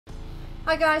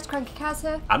Hi guys, Cranky Kaz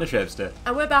here. And a Shivster.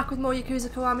 And we're back with more Yakuza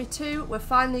Kiwami 2. We're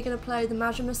finally going to play the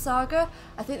Majima Saga.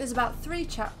 I think there's about 3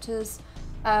 chapters,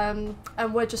 and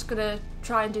we're just going to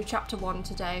try and do chapter 1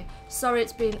 today. Sorry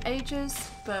it's been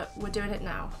ages, but we're doing it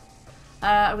now.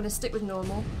 I'm going to stick with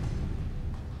normal.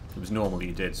 It was normal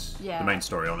you did the main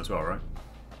story on as well, right?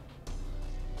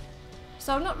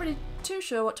 So I'm not really too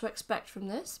sure what to expect from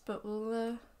this, but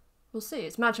we'll see.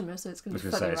 It's Majima, so it's going to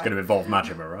be funny, it's going to involve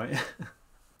Majima, right?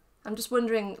 I'm just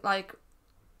wondering, like,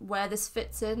 where this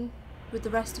fits in with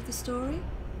the rest of the story.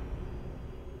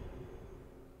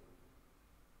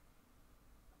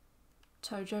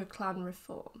 Tojo Clan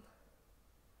Reform.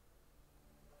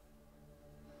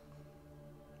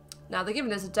 Now, they're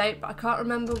giving us a date, but I can't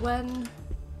remember when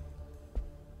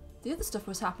the other stuff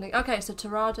was happening. Okay, so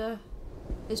Terada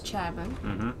is chairman.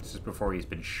 Mm-hmm. This is before he's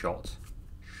been shot.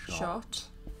 Shot.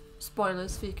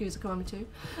 Spoilers for Yakuza Kiwami 2.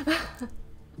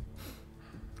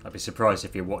 I'd be surprised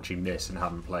if you're watching this and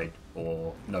haven't played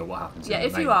or know what happens in the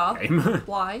if main you are, game.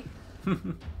 why?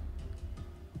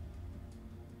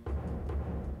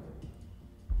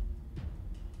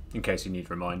 In case you need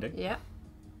reminding. Yeah.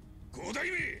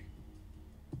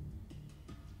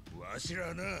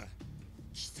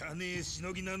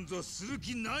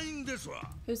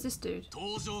 Who's this dude?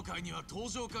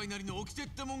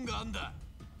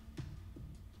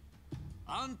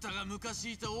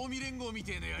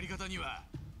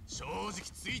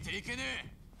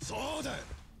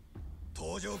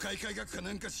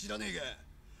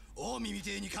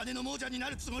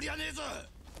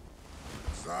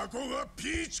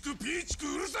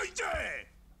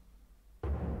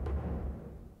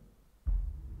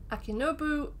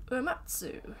 Akinobu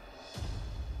Uematsu.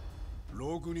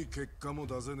 ろくに結果も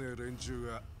出せねえ連中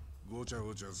がごちゃ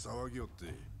ごちゃ騒ぎよっ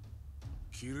て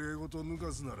きれいごと抜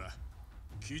かすなら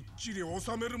きっちり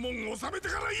収めるもん収めて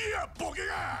からいいやボケ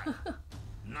が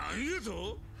何や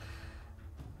ぞ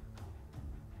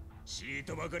知っ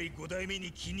たばかり5代目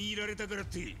に気に入られたからっ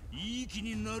ていい気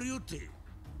になるよって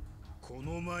こ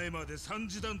の前まで3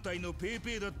次団体のペーペ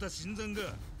ーだった新参が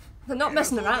They're not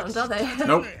messing around, are they?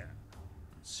 Nope.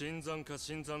 新参か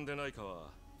新参でないか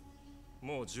は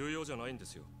もう重要じゃないんで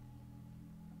すよ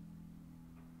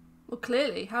Well,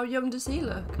 clearly, how young does he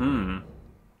look?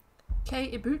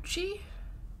 Kei Ibuchi?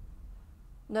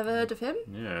 Never heard of him?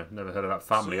 Yeah, never heard of that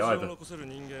family either.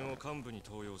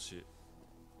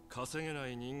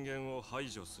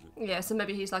 Yeah, so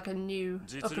maybe he's like a new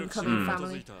up-and-coming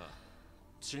family.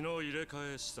 血の入れ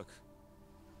替え施策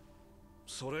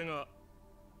それが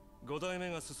5代目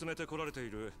が進めてこられて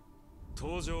いる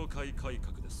登場会改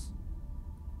革です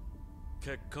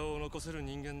結果を残せる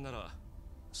人間なら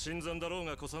新参だろう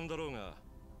が古参だろうが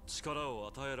力を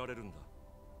与えられるんだ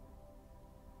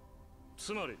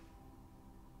つまり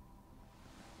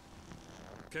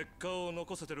結果を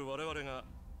残せてる我々が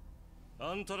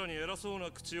あんたらに偉そうな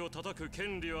口を叩く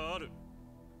権利はある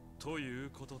という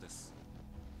ことです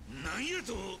何や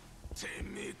とて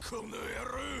めえこの野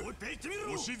郎おい言ってみ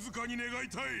ろお静かに願い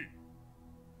たい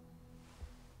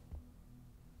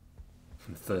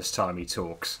The first time he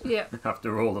talks. Yeah.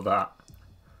 After all of that.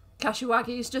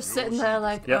 Kashiwagi's just sitting there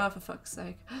like, oh, for fuck's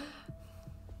sake.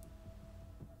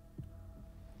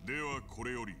 ではこ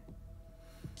れより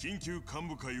緊急幹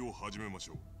部会を始めまし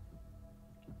ょ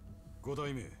う5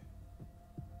代目今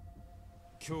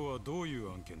日はどうい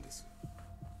う案件です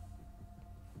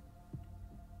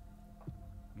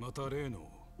また例の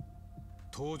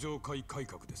登場会改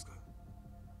革ですか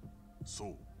そ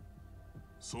う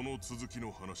その続き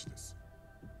の話です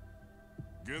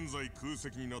現在空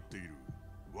席になっている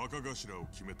若頭を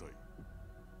決めたい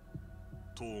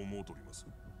と思うとります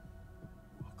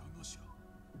若頭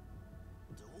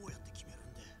どうやって決める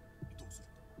んでどうする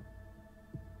んだ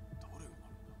誰がなるん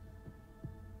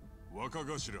だ若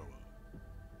頭は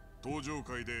登場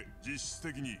会で実質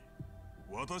的に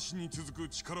私に続く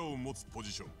力を持つポ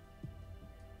ジション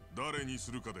誰に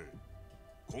するかで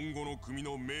今後の組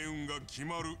の命運が決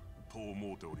まると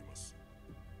思うております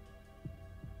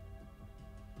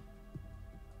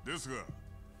ですが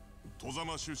戸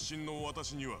様出身の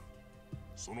私には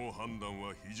その判断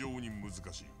は非常に難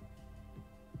しい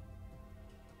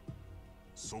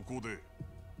そこで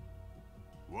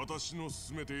私の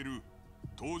進めている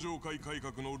登場会改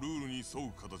革のルールに沿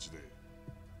う形で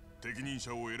適任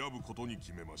者を選ぶことに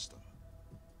決めました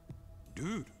ルー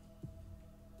ル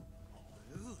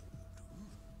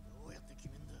どうやって決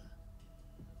めんだ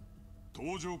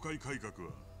登場会改革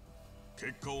は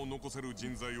結果を残せる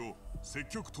人材を積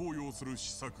極登用する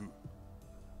施策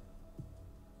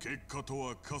結果と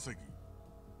は稼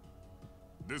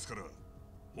ぎですから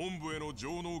本部への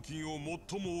上納金を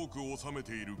最も多く納め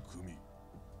ている組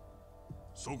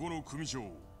そこの組長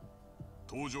を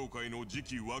登場会の次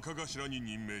期若頭に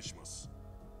任命します。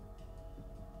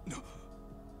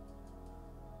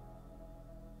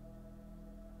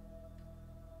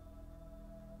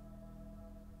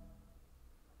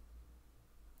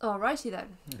Alrighty then.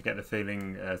 I get the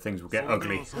feeling things will get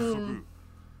ugly.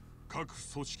 各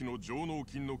組織の上納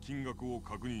金の金額を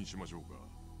確認しましょうか。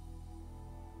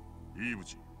いいぶ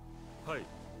ち。はい。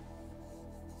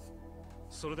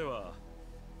それでは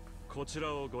こち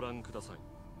らをご覧ください。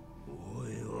お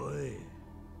いおい、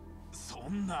そ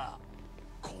んな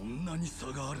こんなに差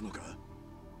があるのか。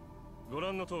ご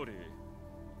覧の通り、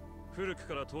古く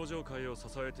から登場会を支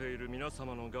えている皆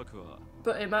様の額は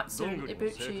But Imatsu and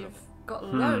Ibuchi have got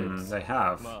loads. They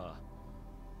have. まあ、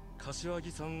柏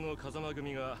木さんの風間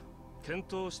組が検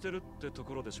討してるってと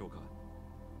ころでしょうか。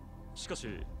しかし、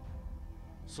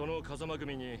その風間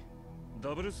組に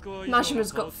ダブルスコア以上の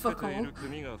差をつけている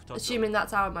組が2つ。Assuming that's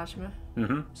our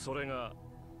Majima. それが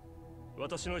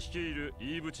私の率いる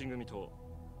イーブチ組と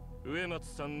植松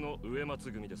さんの植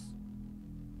松組です。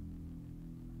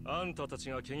あんたた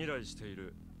ちが毛嫌いしてい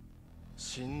る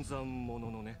新参者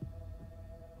のね。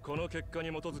この結果に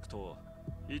基づくと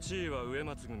1位は植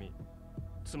松組、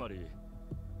つまり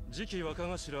次期若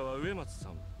頭は植松さ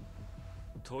ん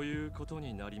ということ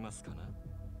になりますかな。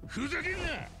ふざけんな。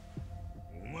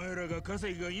お前らが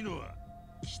稼ぎがいいのは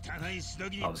汚いしの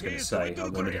ぎに I was going to say, I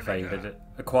wondered if they had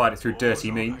acquired it through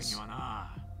dirty means.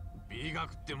 美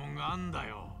学ってもんがあんだ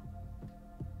よ。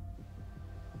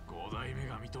5代目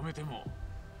が認めても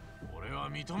俺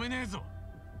は認めねえぞ。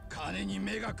金に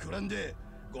目がくらんで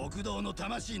極道の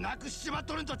魂なくしちまっ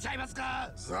とるんとちゃいます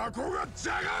か。雑魚がジ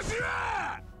ャガし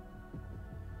や。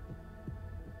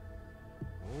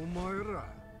お前ら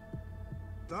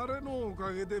誰のお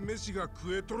かげで飯が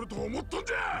食えとると思っとん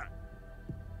じゃ。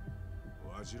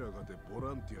わしらかてボ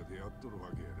ランティアでやっとるわ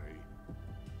けやない。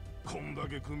こんだ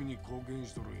け組に貢献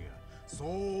しとるんや。相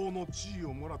応の地位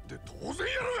をもらって当然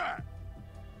やろが。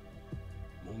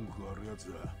文句あるやつ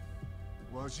は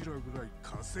わしらぐらい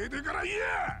稼いでから言え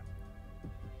や。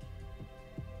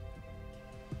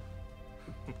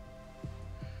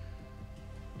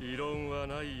異論は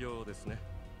ないようですね。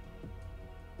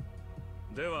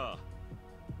では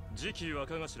次期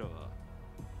若頭は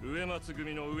植松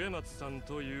組の植松さん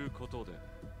ということで。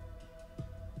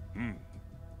うん。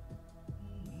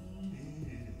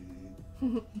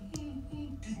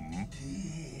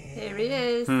Here he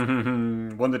is.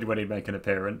 Wondered when he'd make an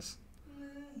appearance.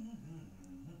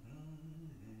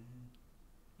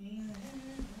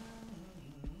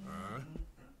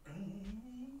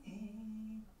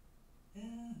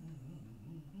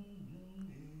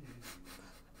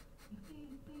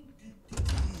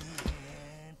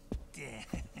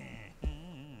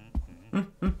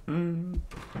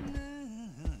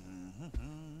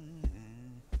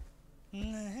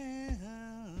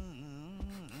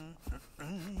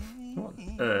 What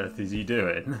on earth is he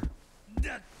doing?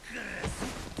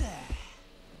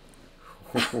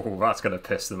 Oh, that's going to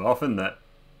piss them off, isn't it?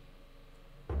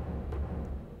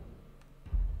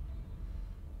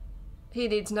 He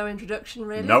needs no introduction,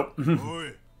 really. Nope.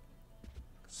 Are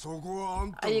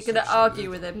you going to argue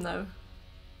with him, though?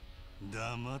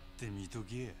 黙って見と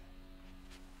けや。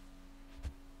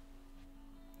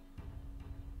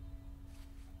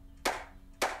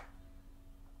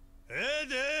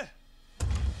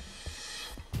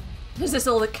Is this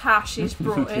all the cash he's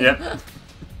brought in? Yep.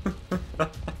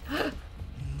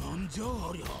 なんじゃ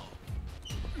ありゃ。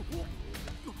Oh.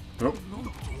 どう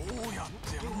やっ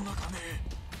てやんなかね。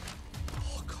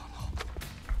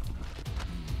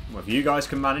 Well, if you guys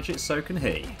can manage it, so can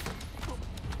he.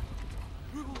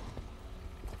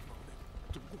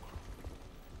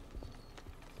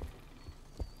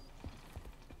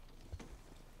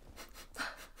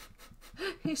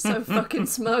 He's so fucking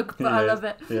smug, but I love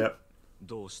it. Yep.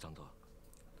 どうしたんだ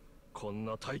こん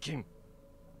な大金。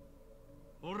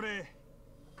俺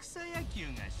草野球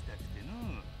がしたくて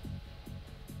の。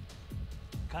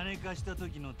金貸した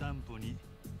時の担保に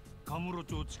カムロ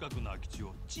町近くの空き地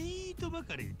をちーっとば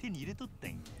かり手に入れとった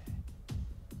んや。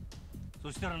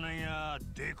そしたらなんや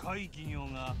でかい企業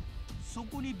がそ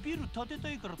こにビル建て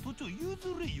たいから土地を譲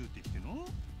れ言うてきての。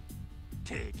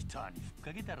適当にふ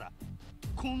っかけたら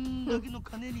こんだけの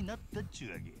金になったっちゅ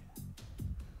うわけや。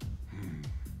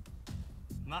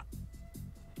ま、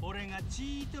俺がち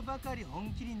ーっとばかり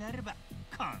本気になれば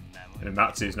こんなもん。 And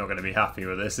Matsu's not going to be happy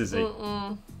with this, is he?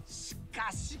 しか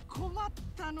し困っ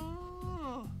た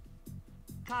の。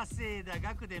稼いだ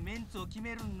額でメンツを決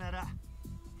めるんなら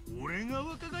俺が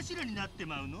若頭になって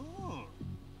まうの。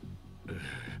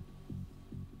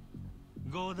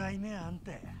5代目あん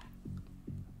たや。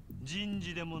人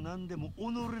事でも何でも己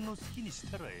の好きに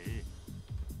したらええ。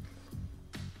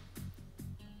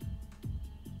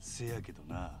せやけど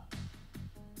な、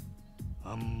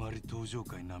あんまり登場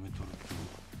会なめとると。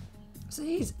 So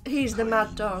he's the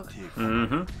mad dog.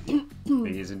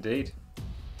 He is indeed.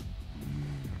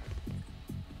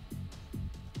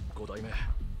 5代目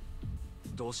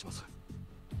どうします？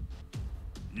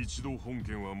一度本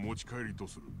件は持ち帰りと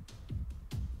する。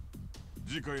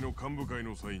次回の幹部会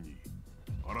の際に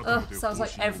sounds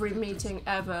like every meeting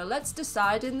ever. Let's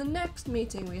decide in the next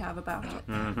meeting we have about it.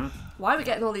 Why are we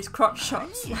getting all these crotch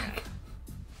shots?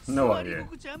 No idea.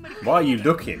 Why are you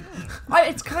looking?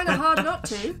 It's kind of hard not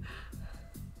to.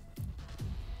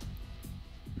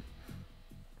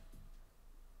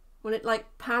 When it like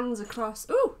pans across.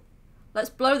 Ooh! Let's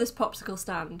blow this popsicle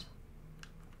stand.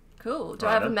 Cool. Do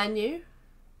I have a menu?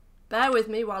 Bear with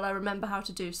me while I remember how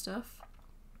to do stuff.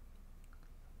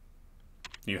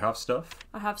 You have stuff?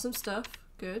 I have some stuff.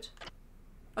 Good.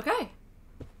 Okay.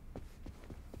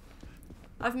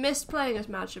 I've missed playing as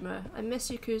Majima. I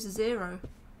miss Yakuza 0.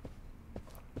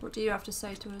 What do you have to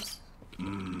say to us?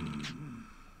 I'm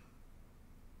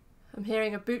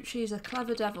hearing Abuchi's a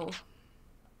clever devil.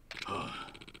 Oh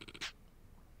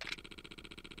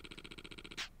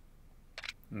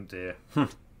dear.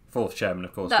 Fourth chairman,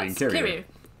 of course, That's being Kiryu. Kiryu.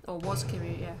 Or was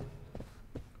Kiryu, yeah.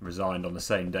 Resigned on the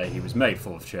same day he was made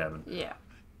fourth chairman. Yeah.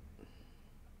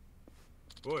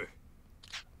 Oi.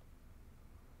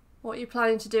 What are you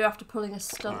planning to do after pulling a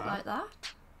stunt like that?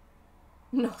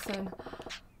 Nothing.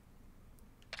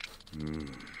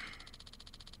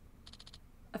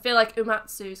 I feel like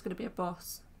Umatsu is going to be a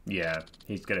boss. Yeah,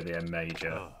 he's going to be a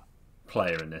major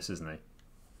player in this, isn't he?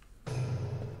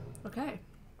 Okay.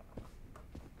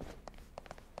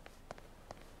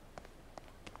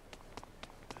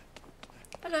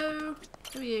 Hello.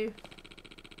 Who are you?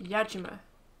 Yajima.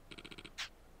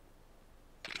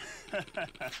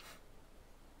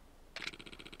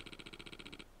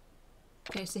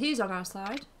 Okay, so he's on our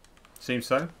side. Seems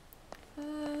so.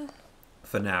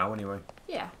 For now, anyway.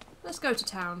 Yeah, let's go to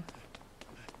town.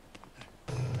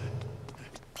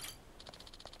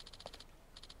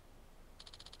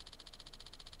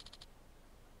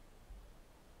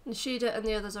 Nishida and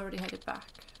the others already headed back.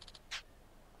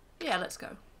 Yeah, let's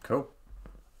go. Cool.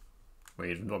 Well,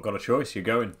 you've not got a choice, you're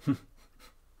going.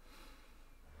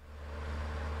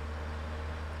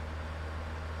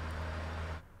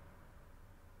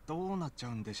 どうなっちゃ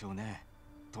うんでしょうね、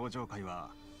登場会は。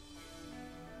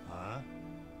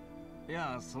い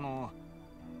や、その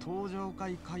登場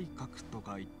会改革と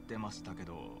か言ってましたけ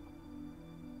ど、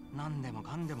何でも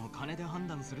かんでも金で判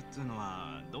断するっつうの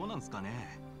はどうなんすか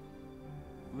ね。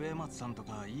植松さんと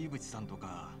か飯淵さんと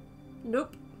か、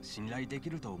Nope. 信頼でき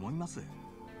ると思います。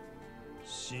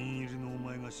新入りのお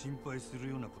前が心配する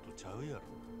ようなことちゃうやろ。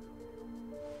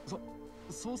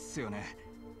そうっすよね。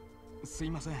す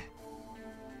いません。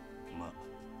まあ、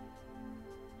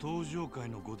登場界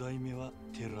の5代目は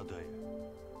寺田や。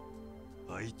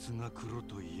あいつが黒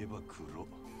といえば黒、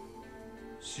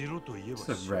白といえば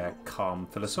It's a 白。 rare, calm,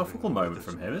 philosophical moment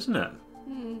from him, isn't it?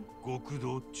 極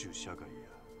道っちゅう社会や。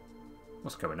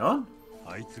 What's going on?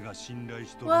 あいつが信頼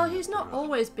しとる。 Well, he's not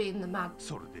always been the mad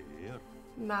それでええやろ。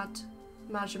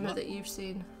 Majima that you've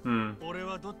seen. 俺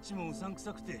はどっちもうさんく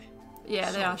さくて。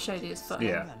 Yeah, they are shady as fuck.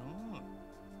 Yeah.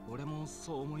 俺も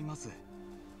そう思います。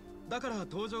だから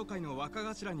登場会の若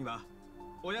頭には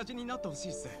親父になってほし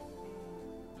いっす。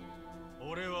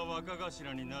俺は若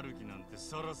頭になる気なんて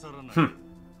さらさらない。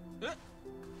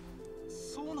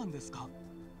そうなんですか。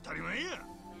当たり前や。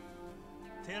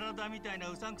寺田みたいな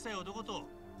うさんくさい男と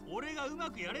俺がう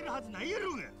まくやれるはずないや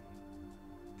ろうが。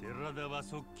寺田は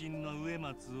側近の植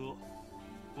松を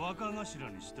若頭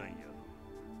にしたんやろ。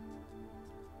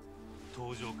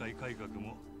登場会改革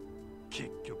も結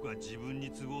局は自分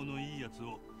に都合のいいやつ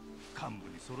を幹部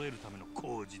に揃えるための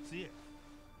口実や。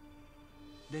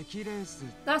出来レース。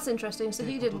That's interesting. So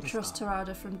he didn't trust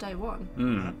Terada from day one.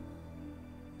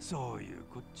 そういう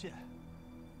こっちゃ。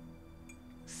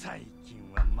最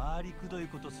近は回りくどい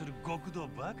ことする極道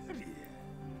ばかりや。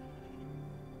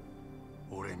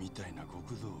俺みたいな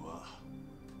極道は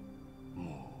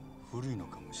もう古いの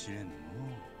かもしれんの。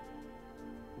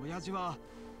親父は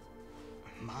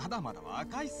まだまだ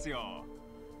若いっすよ。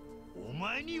お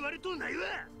前に言われとんないわ。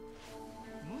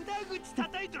無駄口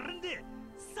叩いとるんで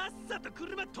さっさと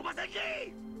車飛ばさんけい。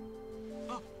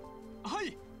は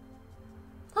い。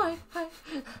Hi, hi.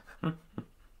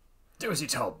 Do as you're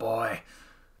told, boy.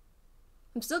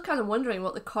 I'm still kind of wondering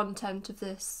what the content of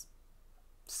this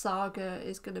saga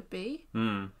is going to be.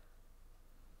 I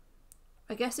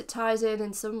guess it ties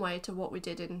in some way to what we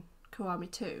did in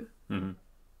Kiwami 2.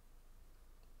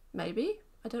 Maybe.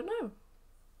 I don't know.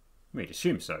 We'd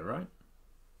assume so, right?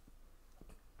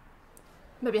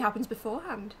 Maybe it happens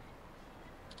beforehand.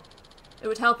 It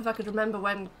would help if I could remember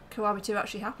when Kiwami 2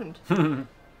 actually happened.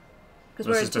 This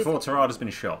is before Terada's been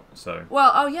shot, so...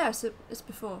 Well, oh yes, it's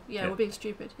before. Yeah, we're being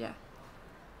stupid, yeah.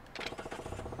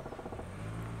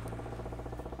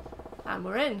 And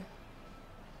we're in.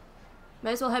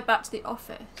 May as well head back to the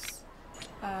office.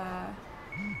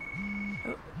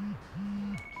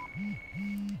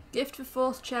 Gift for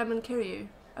 4th Chairman Kiryu.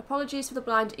 Apologies for the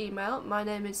blind email. My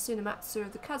name is Tsunamatsu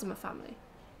of the Kazuma family.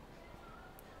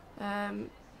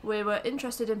 We were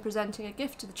interested in presenting a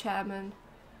gift to the chairman.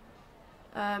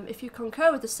 If you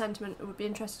concur with the sentiment and would be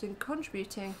interested in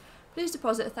contributing, please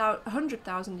deposit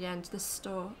 100,000 yen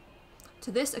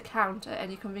to this account at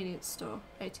any convenience store,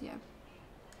 ATM.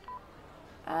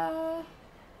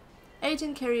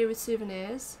 Aiding Kiryu with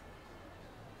souvenirs.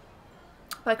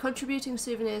 By contributing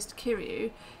souvenirs to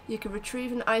Kiryu, you can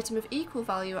retrieve an item of equal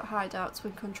value at hideouts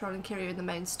when controlling Kiryu in the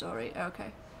main story.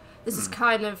 Okay. This is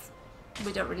kind of...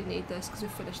 We don't really need this because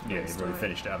we've finished the main story. Yeah, you've already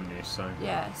finished it, haven't you? So...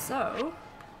 Yeah, so...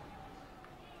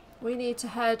 We need to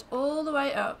head all the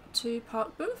way up to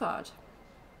Park Boulevard.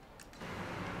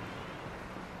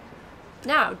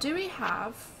 Now, do we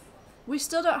have... We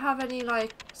still don't have any,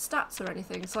 like, stats or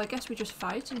anything, so I guess we just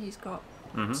fight and he's got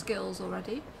skills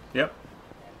already. Yep.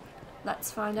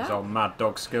 Let's find out. His old mad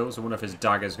dog skills. I wonder if his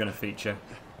dagger's going to feature.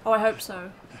 Oh, I hope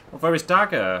so. Although his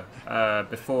dagger,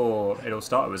 before it all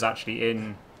started, was actually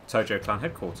in Tojo Clan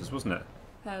headquarters, wasn't it?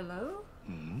 Hello?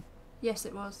 Yes,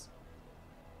 it was.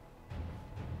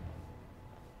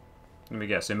 Let me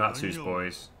guess, Imatsu's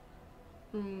boys.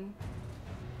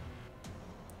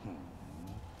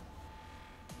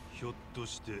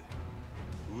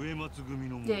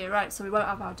 Yeah, you're right, so we won't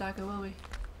have our dagger, will we?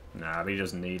 Nah, but he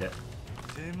doesn't need it.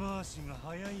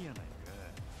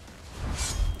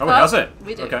 Oh, he has it?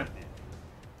 We do. Okay.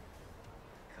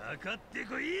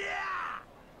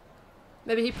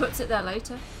 Maybe he puts it there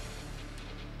later.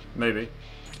 Maybe.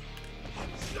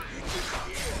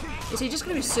 Is he just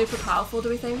going to be super powerful, do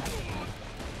we think?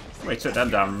 Well, he took them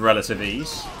down relative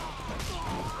ease.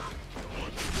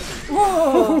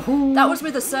 Whoa! That was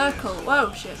with a circle.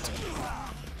 Whoa, shit.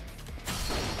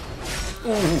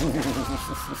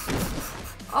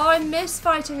 Oh, I miss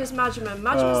fighting as Majima.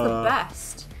 Majima's the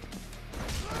best.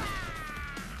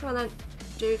 Come on then,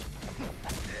 dude.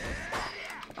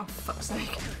 Oh, fuck's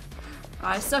sake.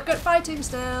 I suck at fighting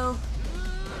still.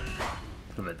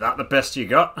 Is that the best you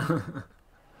got?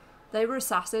 They were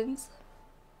assassins.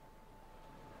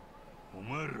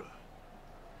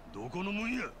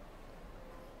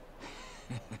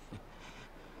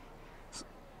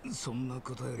 そんな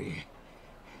ことより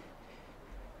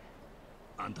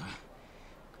あんた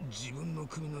自分の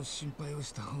組の心配を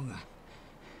した方が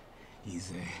いい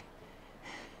ぜ。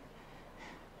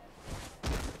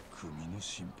組の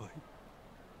心配？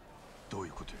どうい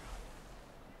うことや？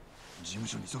事務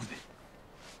所に急ぐで。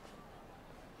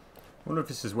 I wonder if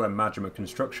this is where Majima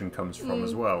construction comes from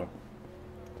as well.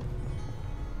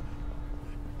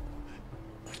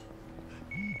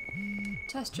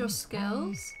 Test your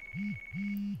skills.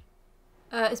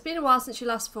 It's been a while since you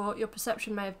last fought. Your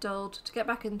perception may have dulled. To get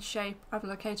back in shape, I've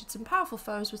located some powerful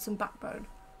foes with some backbone.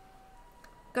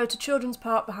 Go to Children's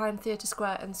Park behind Theatre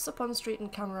Square and sup on street in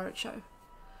Kamurocho.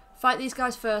 Fight these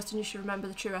guys first and you should remember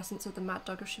the true essence of the Mad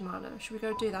Dog of Shimano. Should we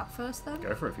go do that first then?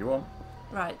 Go for it if you want.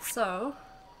 Right, so...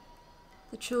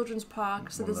 The Children's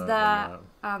Park, so there's there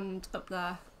and up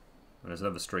there. And there's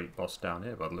another street boss down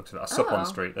here by the looks of it. Sup on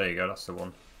street, there you go, that's the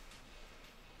one.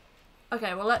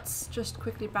 Okay, well let's just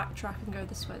quickly backtrack and go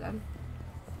this way then.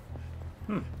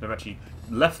 They've actually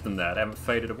left them there, they haven't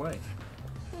faded away.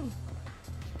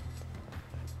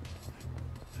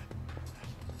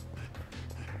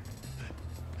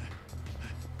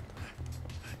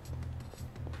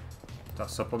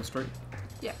 That's Sup on street?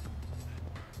 Yeah.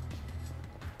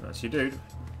 That's your dude.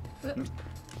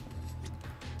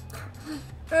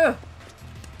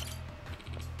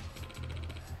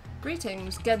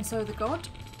 Greetings, Genso the God.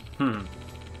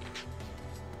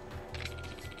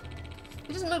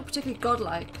 He doesn't look particularly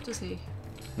godlike, does he?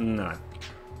 No.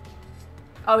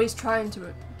 Oh, he's trying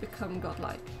to become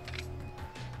godlike.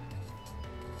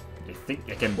 You think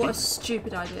you can be? What a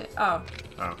stupid idea. Oh.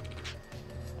 Oh.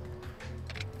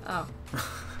 Oh.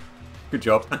 Good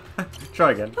job.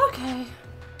 Try again. Okay.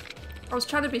 I was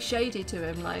trying to be shady to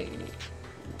him, like,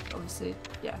 obviously,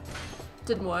 yeah,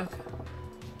 didn't work.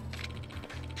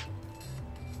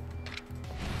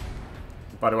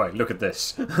 By the way, look at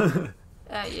this.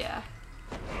 Yeah.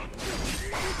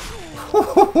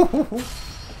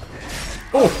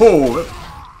 Oh,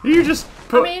 you just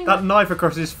put that knife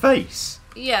across his face.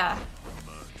 Yeah.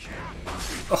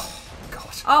 Oh,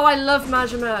 God. Oh, I love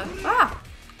Majima. Ah!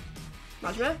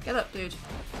 Majima, get up, dude.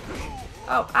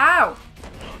 Oh, ow!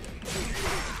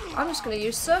 I'm just going to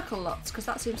use circle lots, because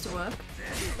that seems to work.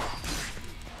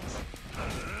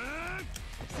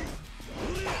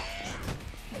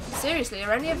 Seriously,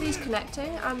 are any of these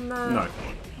connecting? No.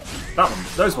 That one,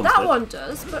 those ones That did. one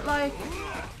does, but like,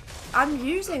 I'm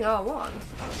using R1.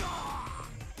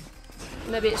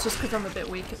 Maybe it's just because I'm a bit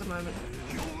weak at the moment.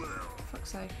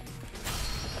 Fuck's sake.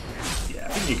 Yeah,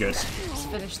 I think you're good. Let's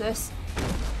finish this.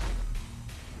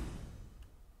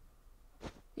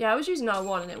 Yeah, I was using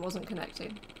R1 and it wasn't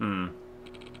connecting. Hmm.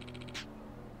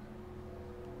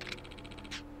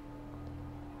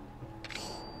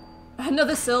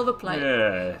 Another silver plate.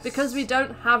 Yes. Because we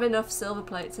don't have enough silver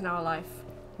plates in our life.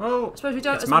 Well, I suppose we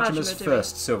don't it's as Majima's Majima, do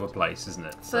first silver place, isn't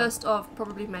it? So. First of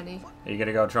probably many. Are you going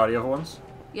to go and try the other ones?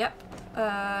 Yep.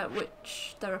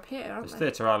 Which they're up here, aren't There's they?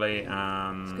 Theatre Alley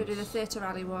and... Let's go do the Theatre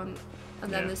Alley one.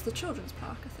 And then there's the Children's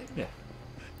Park, I think. Yeah.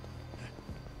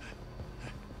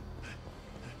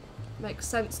 Makes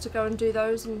sense to go and do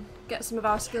those and get some of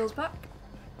our skills back.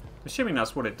 Assuming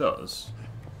that's what it does.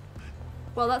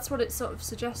 Well, that's what it sort of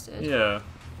suggested. Yeah.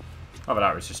 Either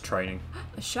that or it's just training.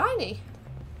 A shiny!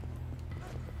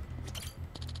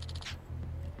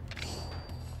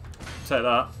 Take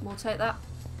that. We'll take that.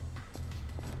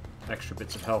 Extra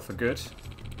bits of health are good.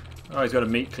 Oh, he's got a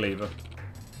meat cleaver.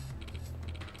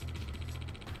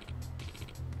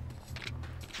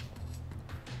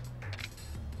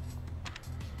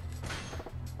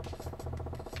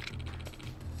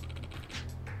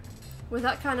 With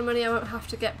that kind of money, I won't have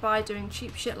to get by doing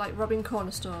cheap shit like robbing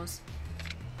corner stores.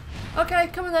 Okay,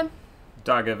 come on then.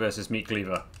 Dagger versus meat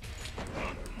cleaver.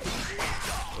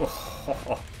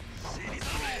 Oh.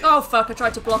 Oh fuck, I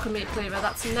tried to block a meat cleaver.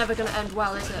 That's never going to end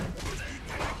well, is it?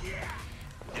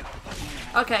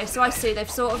 Okay, so I see. They've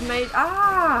sort of made...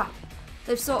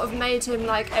 They've sort of made him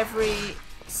like every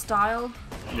style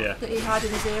that he had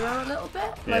in Zero a little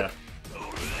bit. Like,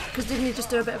 because didn't he just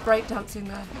do a bit of breakdancing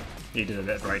there? He did a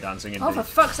bit of breakdancing indeed. Oh, for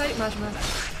fuck's sake, Majima.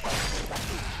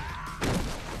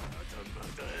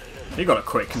 He got it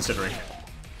quick, considering.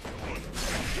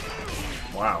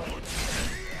 Wow.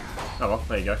 Oh well,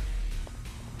 there you go.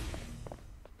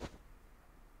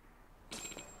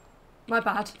 My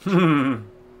bad. I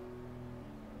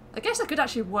guess I could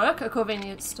actually work at a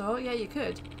convenience store. Yeah, you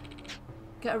could.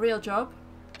 Get a real job.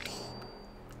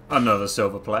 Another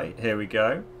silver plate. Here we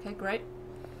go. Okay, great.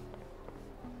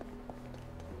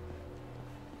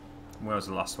 Where was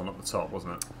the last one? Up the top,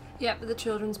 wasn't it? Yep, the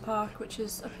children's park, which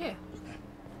is up here.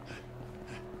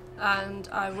 And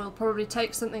I will probably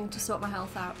take something to sort my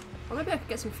health out. Or maybe I could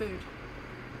get some food.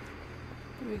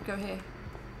 Maybe we could go here.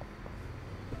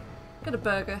 Get a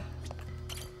burger.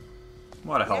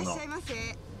 Why the hell not?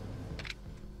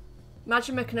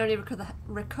 Majima can only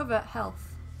recover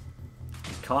health.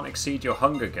 You can't exceed your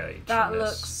hunger gauge. That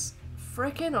looks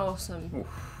freaking awesome. Oof.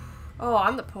 Oh,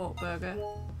 and the pork burger.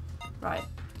 Right.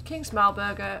 King Smile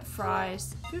burger,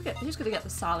 fries. Who's going to get the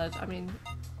salad? I mean,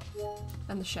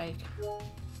 and the shake.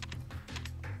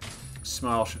 A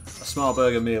smile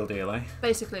burger meal deal, eh?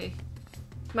 Basically,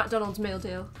 McDonald's meal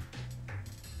deal.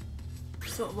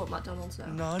 Sort of what McDonald's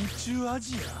are.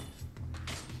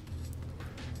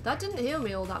 That didn't heal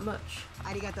me all that much.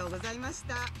 Oh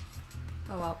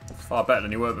well. Far better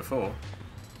than you were before.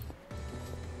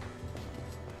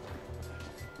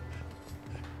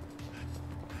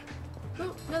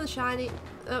 Oh, another shiny.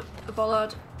 Oh, a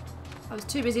bollard. I was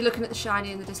too busy looking at the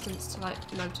shiny in the distance to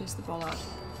like notice the bollard.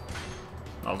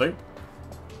 I'll do.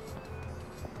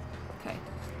 Okay.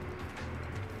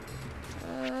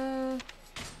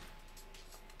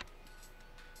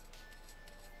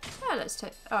 Yeah, let's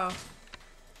take... Oh.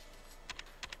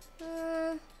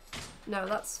 No,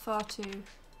 that's far too...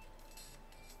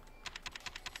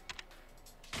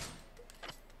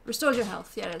 Restores your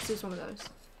health. Yeah, let's use one of those.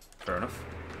 Fair enough.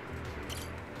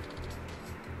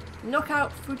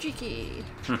 Knockout Fujiki.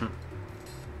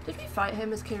 Did we fight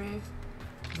him as Kiryu?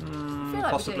 I feel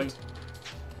like possibly. we did.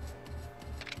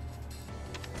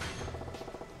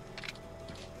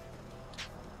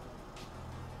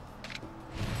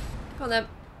 Come on then.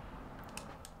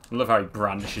 I love how he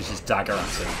brandishes his dagger at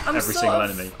him. Every single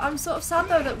enemy. I'm sort of sad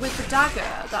though that with the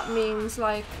dagger, that means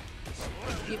like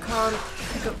you can't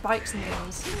pick up bikes and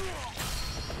things.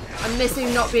 I'm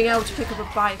missing not being able to pick up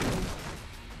a bike.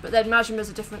 But then Majima's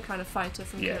a different kind of fighter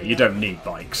from Yeah, Kiryu. you don't need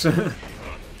bikes.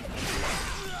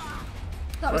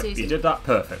 That was easy. You did that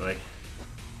perfectly.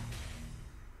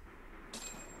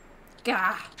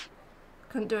 Gah!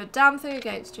 Couldn't do a damn thing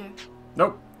against you.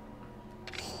 Nope.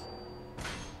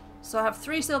 So I have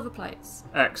 3 silver plates.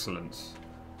 Excellent.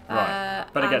 Right.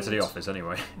 Better get to the office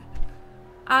anyway.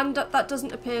 And that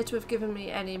doesn't appear to have given me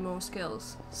any more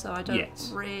skills. So I don't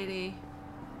really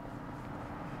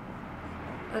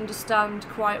understand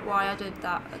quite why I did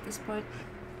that at this point.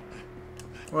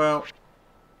 Well,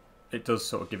 it does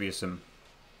sort of give you some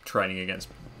training against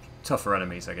tougher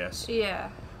enemies, I guess. Yeah.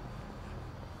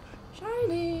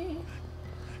 Shiny!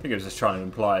 I think it was just trying to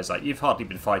imply is like, you've hardly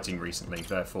been fighting recently,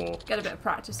 therefore... Get a bit of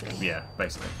practice in. Yeah,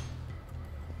 basically.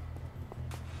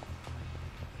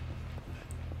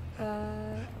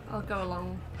 I'll go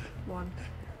along one.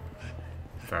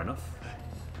 Fair enough.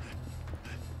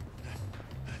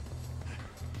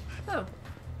 Oh,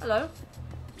 hello.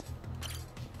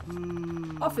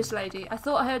 Office lady. I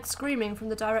thought I heard screaming from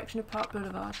the direction of Park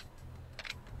Boulevard.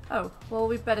 Oh, well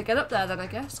we'd better get up there then, I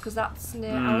guess, because that's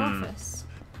near our office.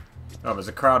 Oh, there's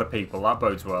a crowd of people. That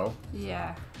bodes well.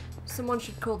 Yeah. Someone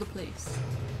should call the police.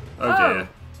 Oh dear.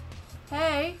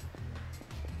 Hey!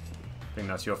 I think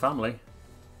that's your family.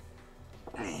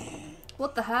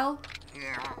 What the hell?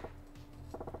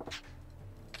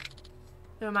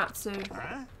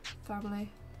 Uematsu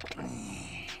family.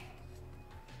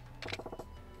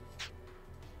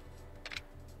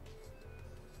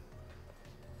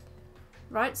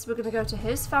 Right, so we're going to go to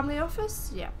his family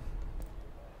office? Yeah.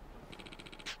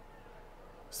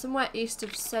 Somewhere east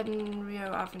of Senryo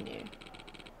Avenue.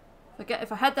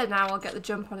 If I head there now, I'll get the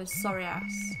jump on his sorry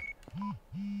ass.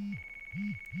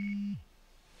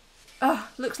 Ugh,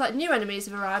 looks like new enemies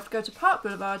have arrived. Go to Park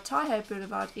Boulevard, Taihei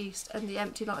Boulevard East, and the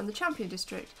empty lot in the Champion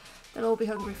District. They'll all be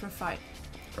hungry for a fight.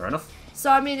 Fair enough. So,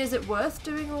 I mean, is it worth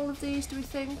doing all of these, do we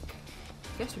think?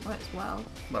 I guess we might as well.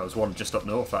 Well, there's one just up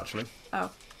north, actually. Oh,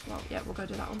 well, yeah, we'll go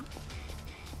do that one.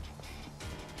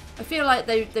 I feel like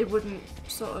they wouldn't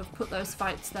sort of put those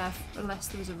fights there unless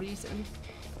there was a reason.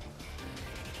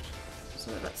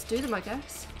 So let's do them, I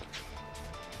guess.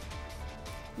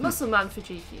 Muscle Man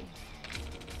Fujiki.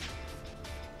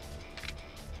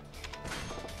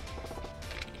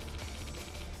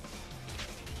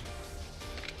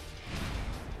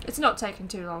 It's not taking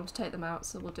too long to take them out,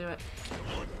 so we'll do it.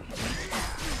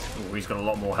 Ooh, he's got a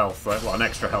lot more health, though. Well, an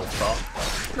extra health bar.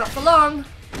 Not for long.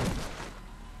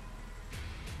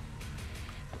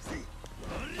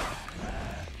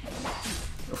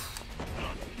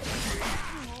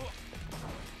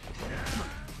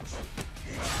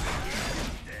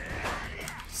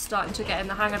 Starting to get in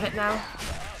the hang of it now.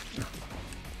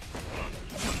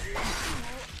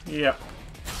 Yep.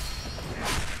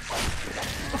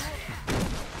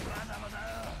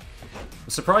 I'm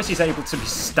surprised he's able to be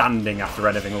standing after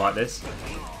anything like this.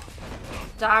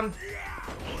 Damn.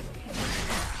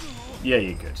 Yeah,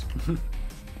 you're good.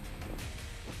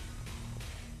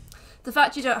 The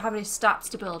fact you don't have any stats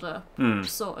to build up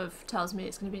sort of tells me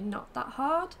it's going to be not that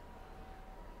hard.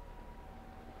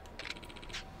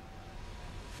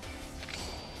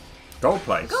 Gold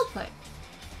plates. Gold plate.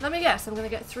 Let me guess, I'm going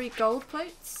to get 3 gold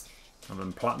plates. And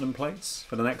then platinum plates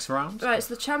for the next round. Right,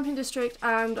 so the Champion District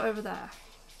and over there.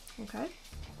 Okay.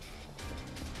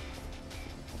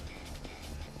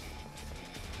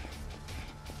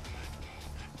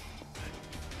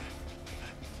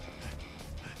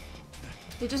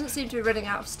 He doesn't seem to be running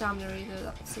out of stamina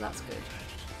either, so that's good.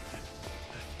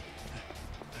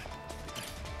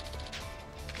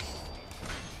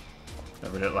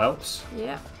 Every little helps.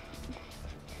 Yeah.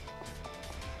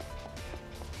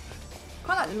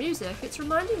 Quite like the music. It's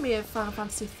reminding me of Final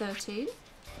Fantasy 13.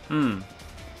 I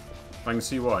can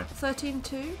see why.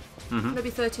 13-2?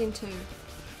 Maybe 13-2.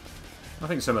 I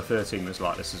think Summer 13 was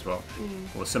like this as well.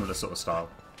 Or a similar sort of style.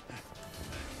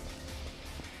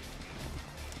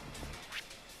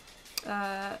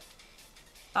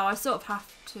 Oh, I sort of have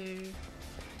to...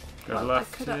 Go well,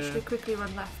 left. I could actually quickly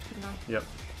run left, couldn't I? Yep.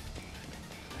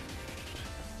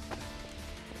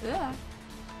 Yeah.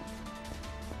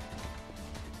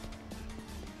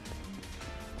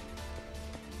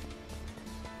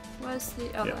 Where's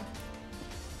the other? Yeah.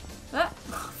 Ah,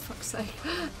 oh, fuck's sake.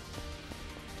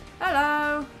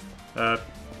 Hello!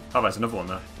 Oh, there's another one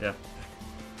there. Yeah.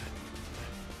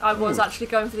 I was actually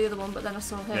going for the other one, but then I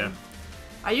saw him. Yeah.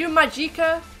 Are you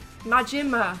Majima?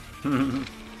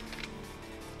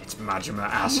 It's Majima,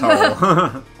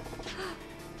 asshole.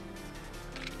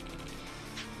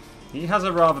 He has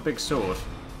a rather big sword.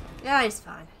 Yeah, he's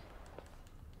fine.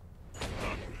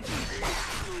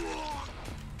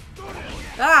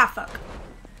 Ah, fuck.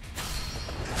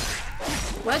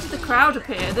 Where did the crowd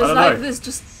appear? There's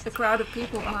just a crowd of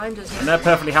people behind us. And they're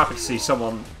perfectly happy to see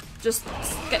someone just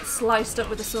get sliced up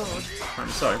with a sword. I'm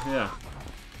sorry, yeah.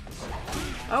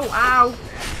 Oh, ow.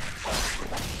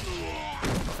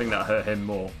 I think that hurt him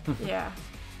more. Yeah.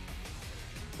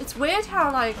 It's weird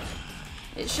how, like,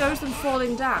 it shows them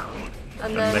falling down,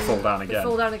 and then they fall down again. They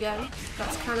fall down again.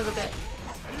 That's kind of a bit...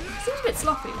 seems a bit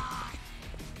sloppy.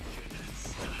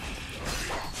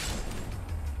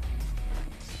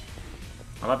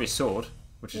 I love your sword,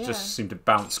 which Yeah. just seemed to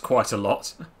bounce quite a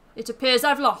lot. It appears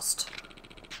I've lost.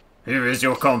 Here is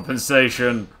your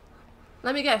compensation.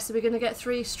 Let me guess, are we going to get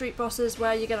 3 street bosses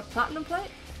where you get a platinum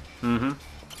plate? Mm-hmm.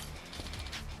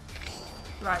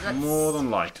 Right, let's... More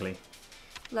than likely.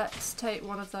 Let's take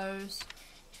one of those.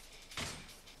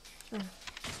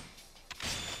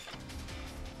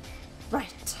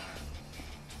 Right.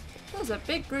 There's a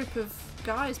big group of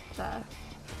guys there.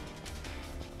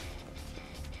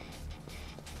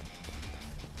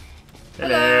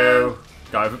 Hello.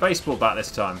 Guy with a baseball bat this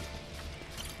time.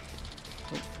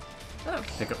 Oh.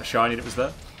 Pick up the shiny that was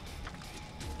there.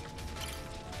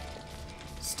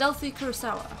 Stealthy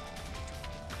Kurosawa.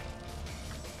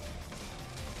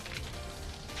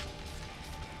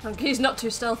 He's not too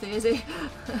stealthy, is he?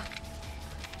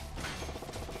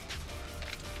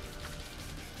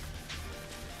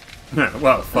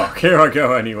 Well, fuck. Here I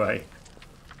go anyway.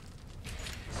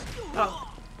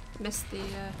 Oh. Missed the...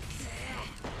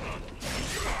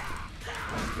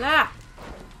 Ah!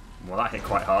 Well, that hit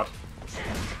quite hard.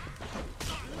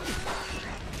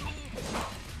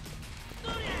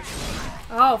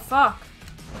 Oh, fuck.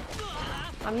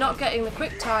 I'm not getting the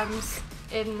quick times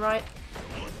in right.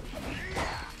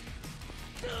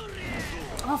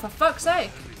 Oh, for fuck's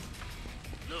sake.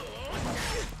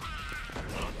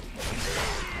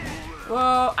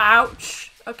 Whoa,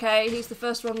 ouch. Okay, he's the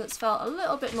first one that's felt a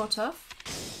little bit more tough.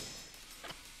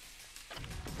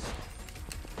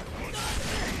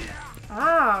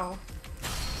 Ow.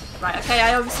 Right, okay,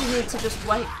 I obviously need to just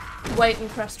wait and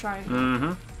press triangle.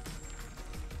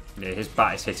 Mm-hmm. Yeah, his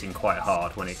bat is hitting quite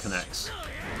hard when it connects.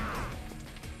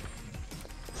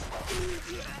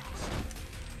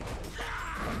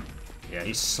 Yeah,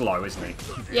 he's slow, isn't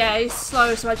he? Yeah, he's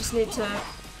slow, so I just need to...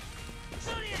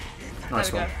 Nice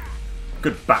there we one.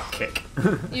 Good back kick.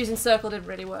 go. Using circle didn't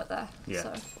really work there. Yeah.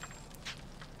 So.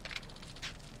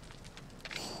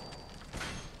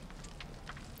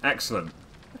 Excellent.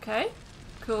 Okay,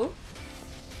 cool.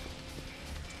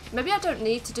 Maybe I don't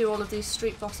need to do all of these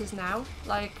street bosses now.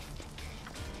 Like,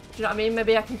 do you know what I mean?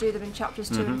 Maybe I can do them in chapters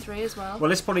 2 and 3 as well. Well,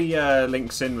 this probably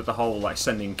links in with the whole like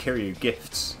sending Kiryu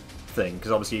gifts thing,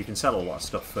 because obviously you can sell all that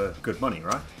stuff for good money,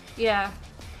 right? Yeah.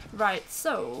 Right,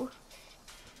 so...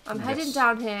 I'm heading Yes.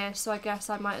 down here, so I guess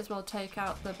I might as well take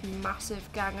out the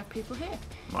massive gang of people here.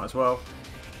 Might as well.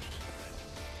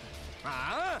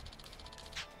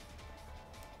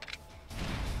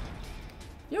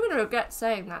 You're gonna regret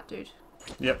saying that, dude.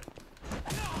 Yep.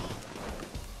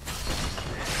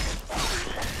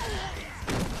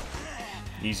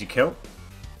 Easy kill.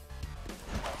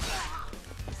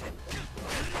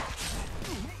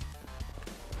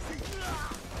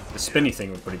 The spinny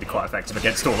thing would probably be quite effective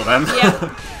against all of them.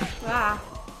 Yeah. Ah.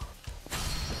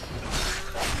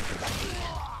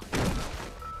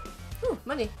 Ooh,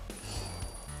 money.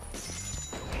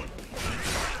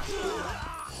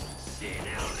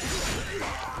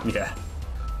 Yeah.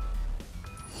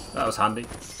 That was handy.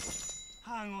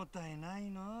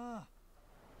 Ah!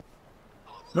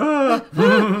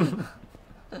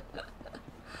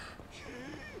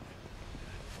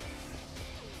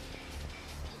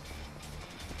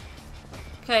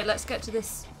 Okay, let's get to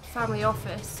this family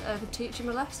office and teach him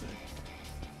a lesson.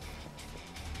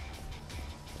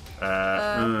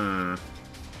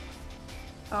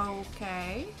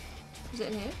 Okay. Is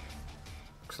it in here?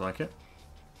 Looks like it.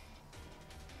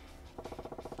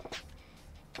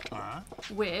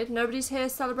 Weird. Nobody's here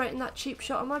celebrating that cheap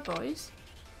shot on my boys.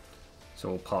 It's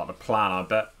all part of the plan, I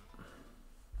bet.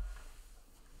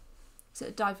 Is it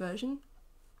a diversion?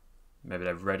 Maybe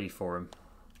they're ready for him.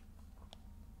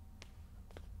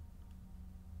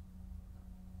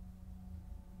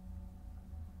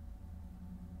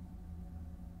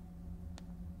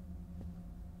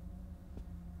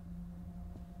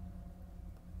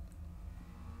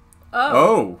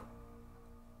 Oh.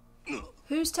 Oh!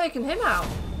 Who's taken him out?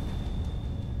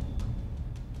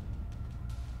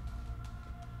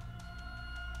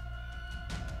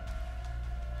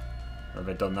 Have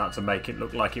they done that to make it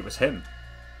look like it was him?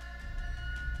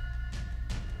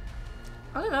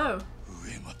 I don't know.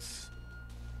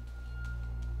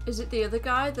 Is it the other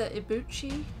guy, the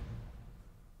Ibuchi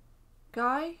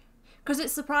guy? Because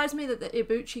it surprised me that the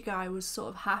Ibuchi guy was sort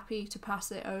of happy to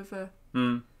pass it over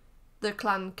the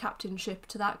clan captainship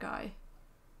to that guy.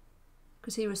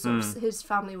 Because he was sort of, his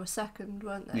family were second,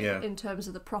 weren't they? Yeah. In terms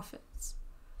of the profits.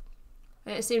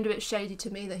 And it seemed a bit shady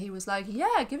to me that he was like,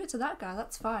 yeah, give it to that guy,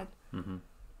 that's fine.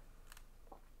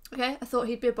 Okay, I thought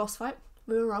he'd be a boss fight.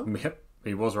 We were wrong. Yep,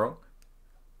 he was wrong.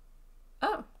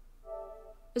 Oh.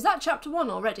 Is that chapter 1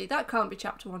 already? That can't be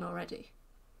chapter 1 already.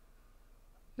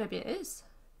 Maybe it is.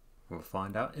 We'll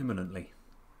find out imminently.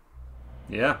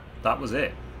 Yeah, that was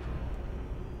it.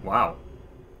 Wow.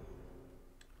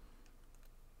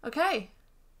 Okay.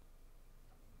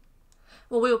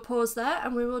 Well, we'll pause there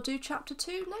and we will do chapter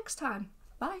 2 next time.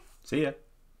 Bye. See ya.